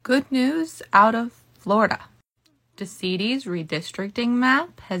Good news out of Florida. DeCiti's redistricting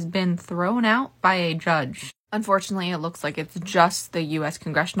map has been thrown out by a judge. Unfortunately, it looks like it's just the U.S.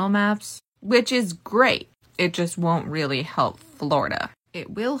 congressional maps, which is great. It just won't really help Florida.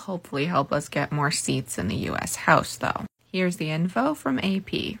 It will hopefully help us get more seats in the U.S. House, though. Here's the info from AP.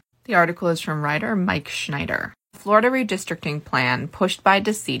 The article is from writer Mike Schneider. Florida redistricting plan pushed by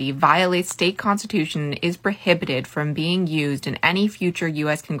DeCiti violates state constitution and is prohibited from being used in any future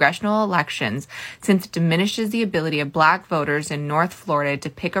U.S. congressional elections since it diminishes the ability of Black voters in North Florida to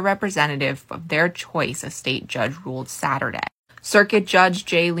pick a representative of their choice, a state judge ruled Saturday. Circuit Judge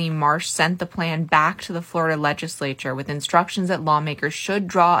J. Lee Marsh sent the plan back to the Florida legislature with instructions that lawmakers should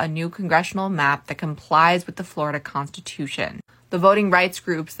draw a new congressional map that complies with the Florida Constitution. The voting rights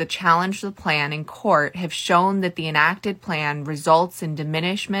groups that challenged the plan in court have shown that the enacted plan results in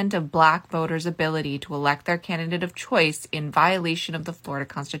diminishment of Black voters' ability to elect their candidate of choice in violation of the Florida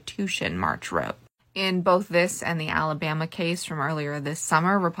Constitution, Marsh wrote. In both this and the Alabama case from earlier this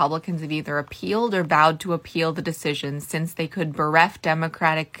summer, Republicans have either appealed or vowed to appeal the decision since they could bereft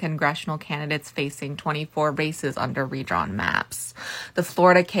Democratic congressional candidates facing 24 races under redrawn maps. The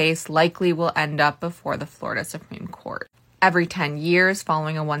Florida case likely will end up before the Florida Supreme Court. Every 10 years,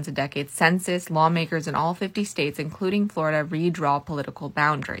 following a once-a-decade census, lawmakers in all 50 states, including Florida, redraw political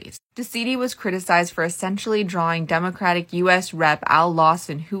boundaries. DeCiti was criticized for essentially drawing Democratic U.S. Rep. Al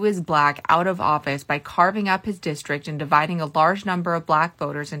Lawson, who is Black, out of office by carving up his district and dividing a large number of Black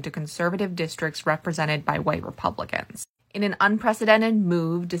voters into conservative districts represented by white Republicans. In an unprecedented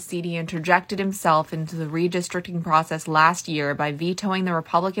move, DeCiti interjected himself into the redistricting process last year by vetoing the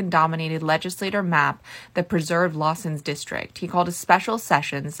Republican-dominated legislature map that preserved Lawson's district. He called a special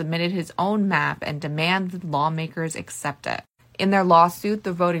session, submitted his own map, and demanded lawmakers accept it. In their lawsuit,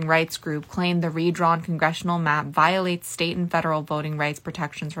 the voting rights group claimed the redrawn congressional map violates state and federal voting rights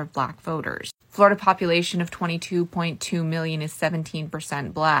protections for Black voters. Florida population of 22.2 million is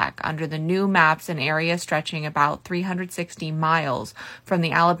 17% Black. Under the new maps, an area stretching about 360 miles from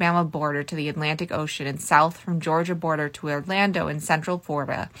the Alabama border to the Atlantic Ocean and south from Georgia border to Orlando in central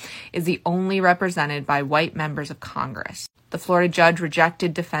Florida is the only represented by white members of Congress. The Florida judge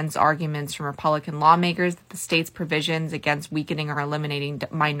rejected defense arguments from Republican lawmakers that the state's provisions against weakening or eliminating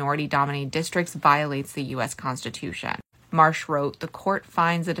minority-dominated districts violates the U.S. Constitution. Marsh wrote, "The court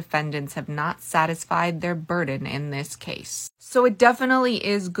finds the defendants have not satisfied their burden in this case." So it definitely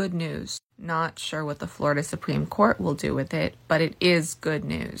is good news. Not sure what the Florida Supreme Court will do with it, but it is good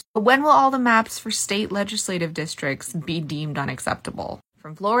news. But when will all the maps for state legislative districts be deemed unacceptable?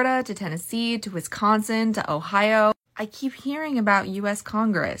 From Florida to Tennessee to Wisconsin to Ohio, I keep hearing about U.S.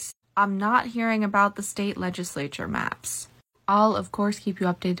 Congress. I'm not hearing about the state legislature maps. I'll, of course, keep you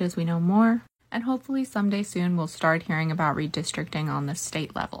updated as we know more, and hopefully someday soon we'll start hearing about redistricting on the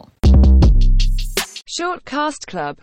state level. Shortcast Club